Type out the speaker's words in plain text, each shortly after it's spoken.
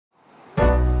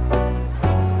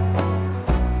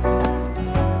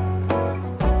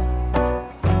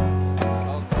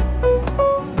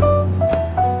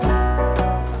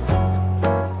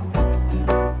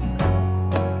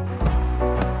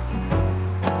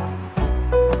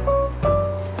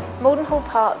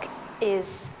Park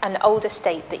is an old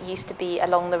estate that used to be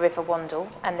along the River Wandle,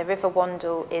 and the River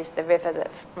Wandle is the river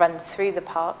that runs through the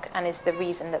park and is the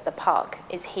reason that the park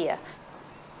is here.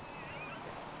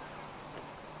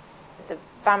 The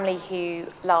family who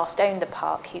last owned the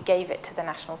park, who gave it to the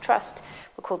National Trust,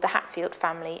 were called the Hatfield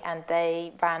family, and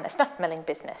they ran a snuff milling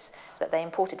business that they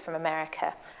imported from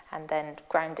America and then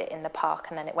ground it in the park,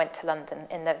 and then it went to London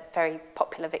in the very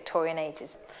popular Victorian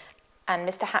ages. And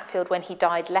Mr. Hatfield, when he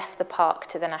died, left the park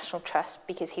to the National Trust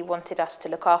because he wanted us to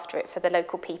look after it for the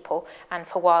local people and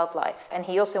for wildlife. And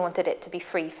he also wanted it to be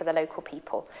free for the local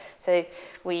people. So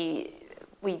we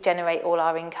generate all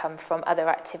our income from other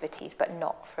activities, but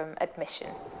not from admission.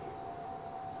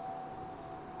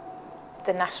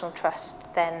 The National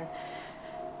Trust then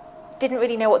didn't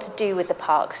really know what to do with the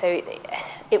park, so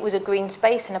it was a green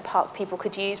space and a park people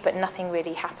could use, but nothing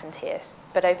really happened here.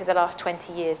 But over the last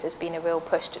 20 years there's been a real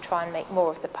push to try and make more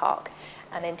of the park,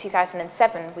 and in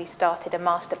 2007 we started a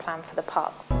master plan for the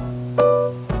park.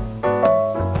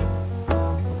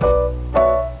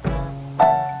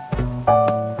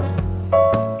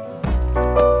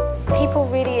 People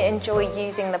really enjoy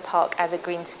using the park as a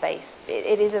green space.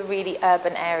 It is a really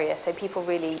urban area, so people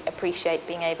really appreciate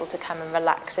being able to come and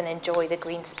relax and enjoy the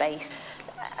green space.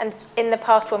 And in the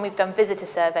past, when we've done visitor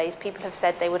surveys, people have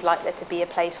said they would like there to be a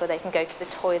place where they can go to the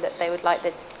toilet, they would like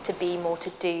there to be more to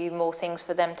do, more things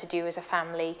for them to do as a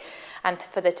family, and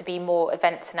for there to be more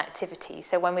events and activities.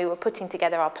 So when we were putting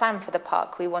together our plan for the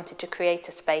park, we wanted to create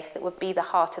a space that would be the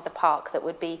heart of the park, that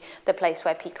would be the place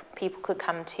where people could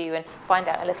come to and find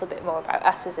out a little bit more about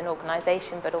us as an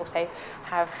organisation, but also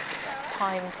have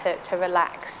time to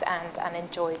relax and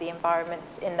enjoy the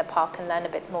environment in the park and learn a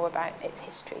bit more about its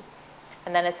history.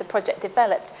 And then as the project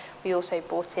developed, we also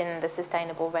brought in the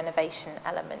sustainable renovation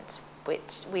element,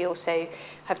 which we also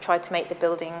have tried to make the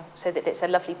building so that it's a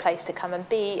lovely place to come and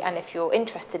be, and if you're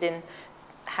interested in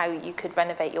how you could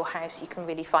renovate your house, you can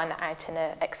really find that out in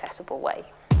an accessible way.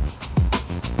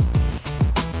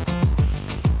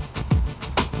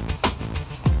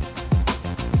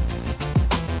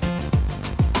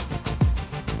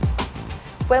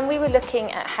 When we were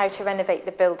looking at how to renovate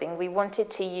the building, we wanted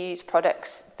to use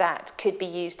products that could be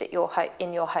used at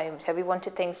in your home. So we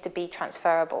wanted things to be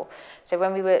transferable. So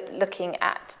when we were looking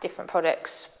at different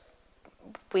products,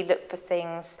 we looked for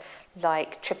things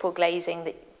like triple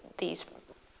glazing. These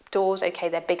doors, okay,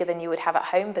 they're bigger than you would have at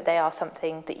home, but they are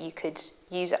something that you could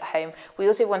use at home. We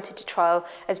also wanted to trial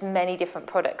as many different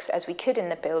products as we could in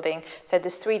the building. So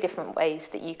there's 3 different ways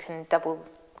that you can double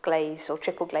glaze or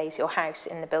triple glaze your house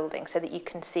in the building, so that you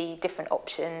can see different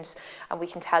options and we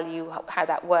can tell you how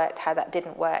that worked, how that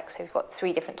didn't work. So we've got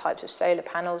 3 different types of solar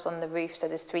panels on the roof, so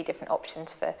there's 3 different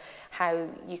options for how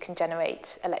you can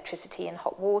generate electricity and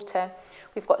hot water.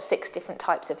 We've got 6 different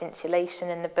types of insulation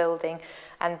in the building,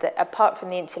 and apart from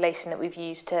the insulation that we've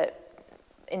used to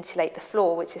insulate the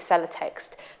floor, which is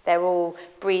Celotex, they're all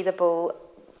breathable,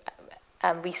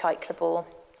 recyclable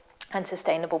and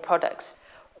sustainable products.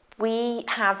 We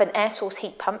have an air source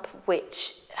heat pump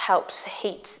which helps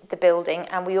heat the building,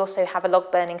 and we also have a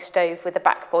log burning stove with a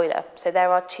back boiler. So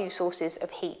there are 2 sources of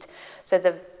heat. So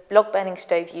the log burning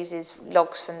stove uses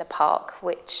logs from the park,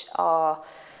 which are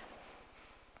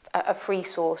a free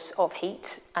source of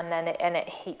heat, and then it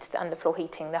heats the underfloor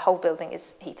heating. The whole building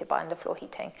is heated by underfloor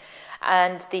heating.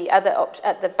 And the other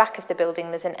at the back of the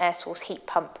building there's an air source heat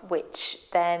pump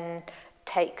which then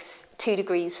takes 2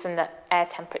 degrees from the air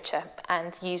temperature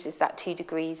and uses that 2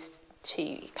 degrees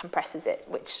to compresses it,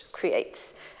 which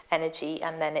creates energy,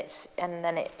 and then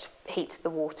it heats the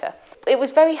water. It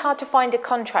was very hard to find a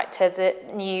contractor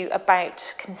that knew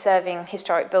about conserving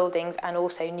historic buildings and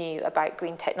also knew about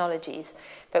green technologies.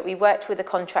 But we worked with a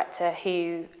contractor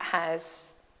who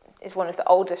is one of the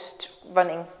oldest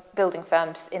running building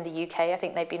firms in the UK. I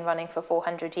think they've been running for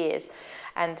 400 years,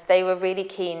 and they were really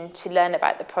keen to learn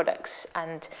about the products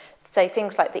and say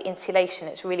things like the insulation.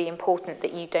 It's really important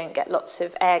that you don't get lots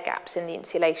of air gaps in the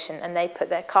insulation, and they put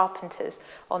their carpenters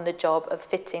on the job of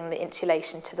fitting the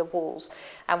insulation to the walls.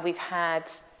 And we've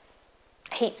had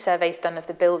heat surveys done of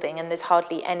the building, and there's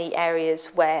hardly any areas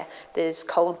where there's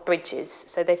cold bridges,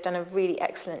 so they've done a really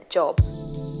excellent job.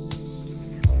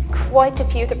 Quite a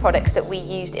few of the products that we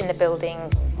used in the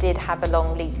building did have a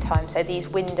long lead time. So these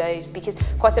windows, because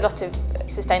quite a lot of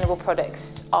sustainable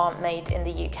products aren't made in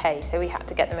the UK, so we had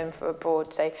to get them in from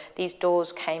abroad. So these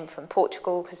doors came from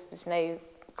Portugal because there's no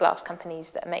glass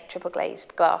companies that make triple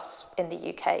glazed glass in the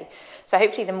UK. So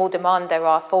hopefully the more demand there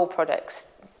are for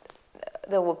products,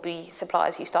 there will be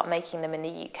suppliers who start making them in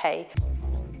the UK.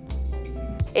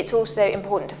 It's also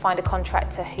important to find a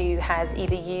contractor who has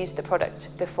either used the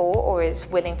product before or is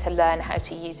willing to learn how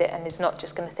to use it and is not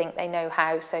just going to think they know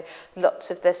how. So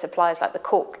lots of the suppliers, like the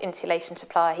cork insulation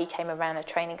supplier, he came around a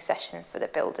training session for the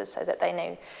builders so that they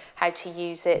know how to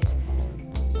use it.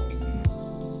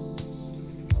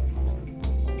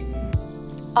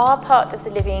 Our part of the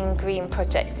Living Green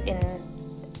project in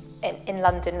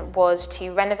London was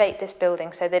to renovate this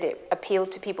building so that it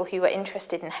appealed to people who were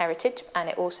interested in heritage, and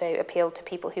it also appealed to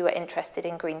people who were interested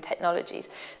in green technologies,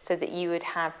 so that you would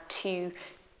have two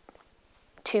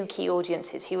key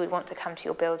audiences who would want to come to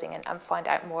your building and find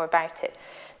out more about it.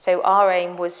 So our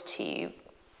aim was to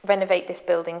renovate this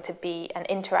building to be an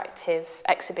interactive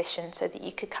exhibition so that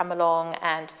you could come along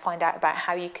and find out about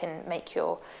how you can make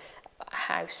your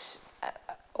house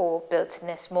or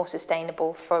business more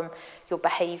sustainable, from your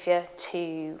behaviour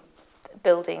to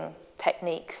building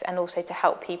techniques, and also to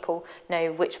help people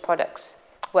know which products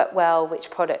work well, which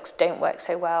products don't work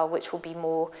so well, which will be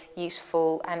more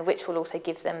useful, and which will also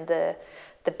give them the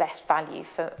best value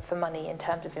for money in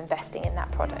terms of investing in that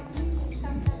product.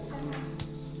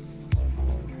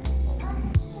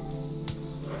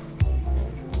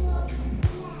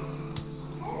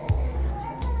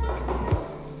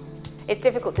 It's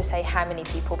difficult to say how many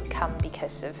people come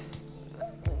because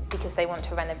they want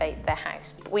to renovate their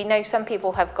house. We know some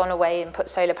people have gone away and put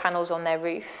solar panels on their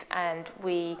roof, and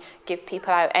we give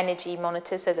people out energy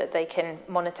monitors so that they can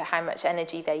monitor how much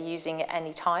energy they're using at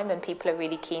any time, and people are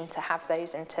really keen to have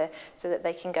those so that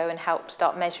they can go and help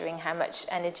start measuring how much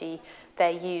energy they're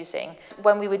using.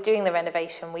 When we were doing the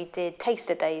renovation, we did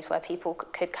taster days where people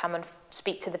could come and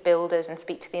speak to the builders and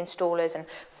speak to the installers and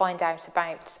find out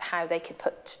about how they could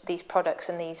put these products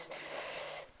and these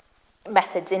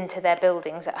methods into their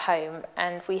buildings at home.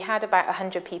 And we had about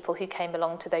 100 people who came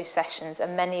along to those sessions,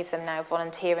 and many of them now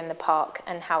volunteer in the park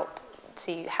and help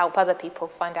other people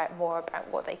find out more about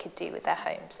what they could do with their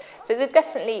homes. So there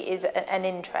definitely is an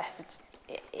interest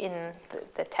in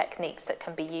the techniques that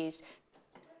can be used.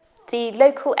 The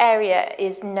local area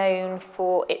is known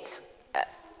for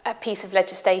a piece of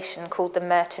legislation called the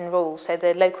Morden rule. So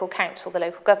the local council, the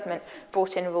local government,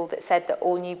 brought in a rule that said that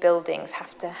all new buildings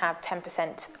have to have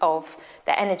 10% of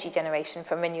their energy generation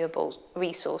from renewable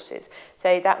resources.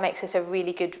 So that makes us a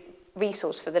really good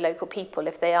resource for the local people.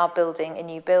 If they are building a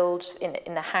new build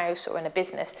in a house or in a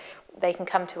business, they can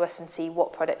come to us and see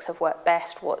what products have worked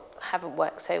best, what haven't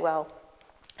worked so well.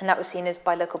 And that was seen as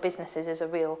by local businesses as a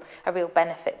real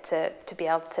benefit to be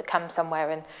able to come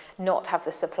somewhere and not have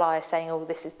the supplier saying, oh,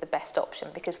 this is the best option,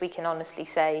 because we can honestly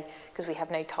say, because we have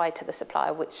no tie to the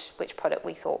supplier, which product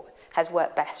we thought has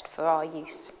worked best for our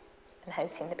use and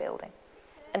hosting the building.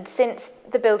 And since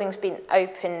the building's been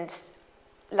opened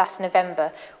last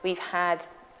November, we've had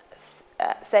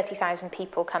 30,000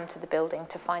 people come to the building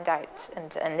to find out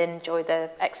and enjoy the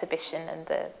exhibition and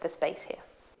the space here.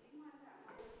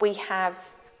 We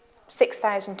have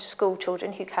 6,000 school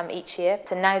children who come each year.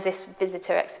 So now this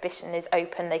visitor exhibition is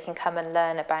open, they can come and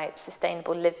learn about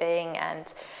sustainable living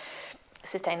and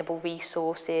sustainable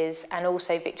resources, and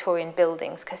also Victorian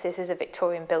buildings, because this is a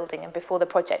Victorian building, and before the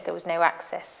project there was no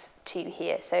access to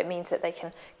here, so it means that they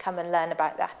can come and learn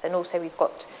about that. And also we've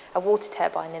got a water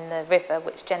turbine in the river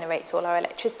which generates all our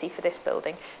electricity for this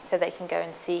building, so they can go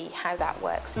and see how that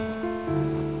works.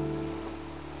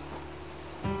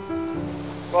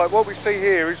 Right, what we see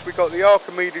here is we've got the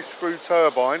Archimedes screw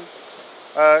turbine.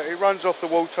 It runs off the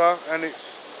water and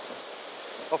it's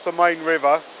off the main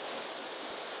river.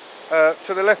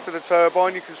 To the left of the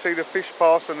turbine you can see the fish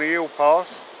pass and the eel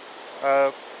pass.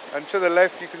 And to the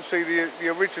left you can see the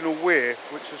original weir,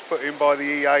 which was put in by the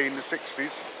EA in the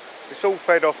 60s. It's all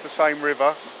fed off the same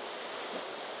river.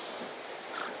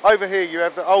 Over here you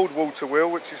have the old water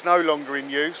wheel, which is no longer in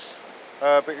use,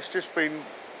 but it's just been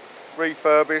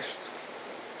refurbished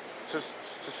to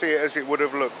see it as it would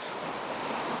have looked.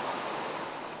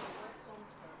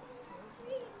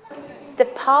 The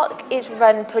park is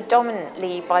run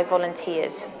predominantly by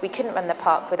volunteers. We couldn't run the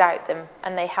park without them,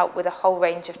 and they help with a whole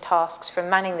range of tasks from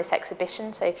manning this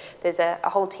exhibition. So there's a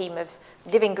whole team of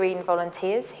Living Green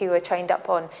volunteers who are trained up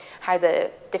on how the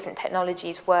different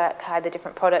technologies work, how the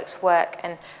different products work,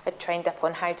 and are trained up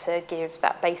on how to give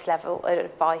that base level of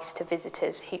advice to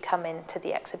visitors who come into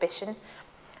the exhibition.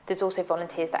 There's also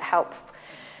volunteers that help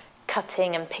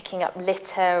cutting and picking up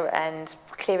litter and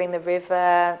clearing the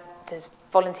river. There's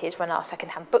volunteers run our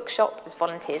second-hand bookshop. There's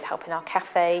volunteers helping our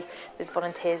cafe. There's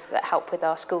volunteers that help with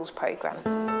our schools programme.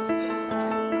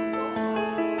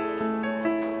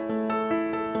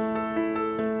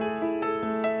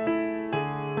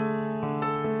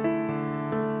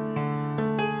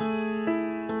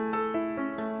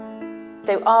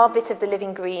 So our bit of the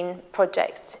Living Green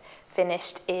project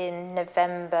finished in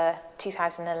November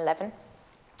 2011.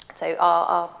 So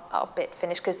our bit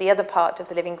finished, because the other part of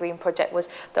the Living Green project was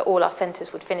that all our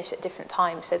centres would finish at different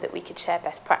times so that we could share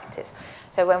best practice.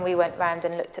 So when we went round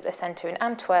and looked at the centre in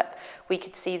Antwerp, we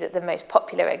could see that the most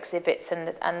popular exhibits and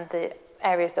the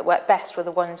areas that work best were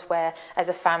the ones where, as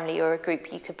a family or a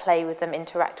group, you could play with them,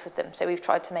 interact with them. So we've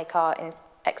tried to make our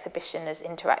exhibition as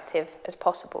interactive as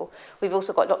possible. We've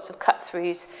also got lots of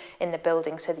cut-throughs in the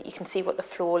building so that you can see what the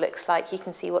floor looks like, you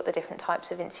can see what the different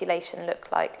types of insulation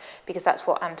look like, because that's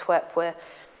what Antwerp were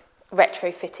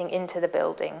retrofitting into the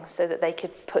building so that they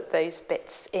could put those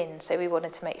bits in. So we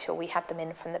wanted to make sure we had them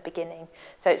in from the beginning.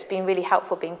 So it's been really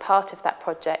helpful being part of that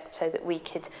project so that we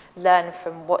could learn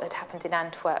from what had happened in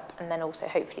Antwerp, and then also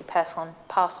hopefully pass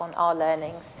on our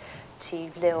learnings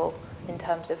to Lille in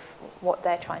terms of what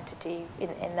they're trying to do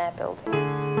in their building.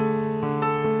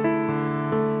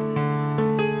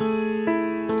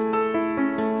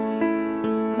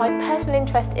 My personal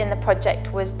interest in the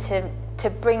project was to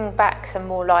bring back some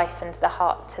more life and the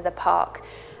heart to the park.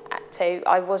 So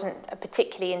I wasn't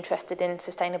particularly interested in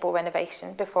sustainable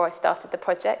renovation before I started the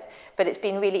project, but it's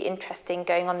been really interesting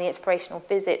going on the inspirational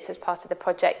visits as part of the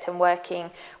project, and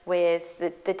working with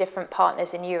the different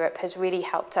partners in Europe has really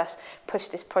helped us push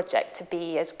this project to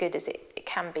be as good as it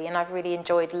can be. And I've really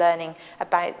enjoyed learning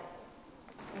about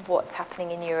what's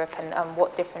happening in Europe and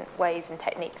what different ways and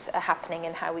techniques are happening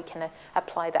and how we can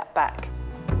apply that back.